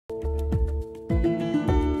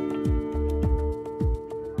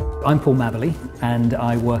I'm Paul Mabberley and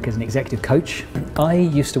I work as an executive coach. I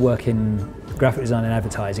used to work in graphic design and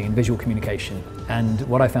advertising and visual communication, and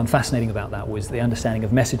what I found fascinating about that was the understanding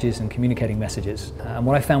of messages and communicating messages. And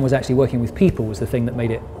what I found was actually working with people was the thing that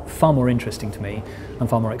made it far more interesting to me and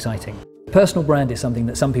far more exciting. Personal brand is something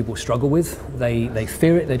that some people struggle with. They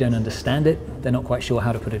fear it, they don't understand it, they're not quite sure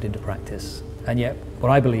how to put it into practice. And yet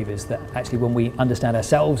what I believe is that actually when we understand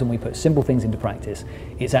ourselves and we put simple things into practice,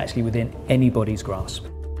 it's actually within anybody's grasp.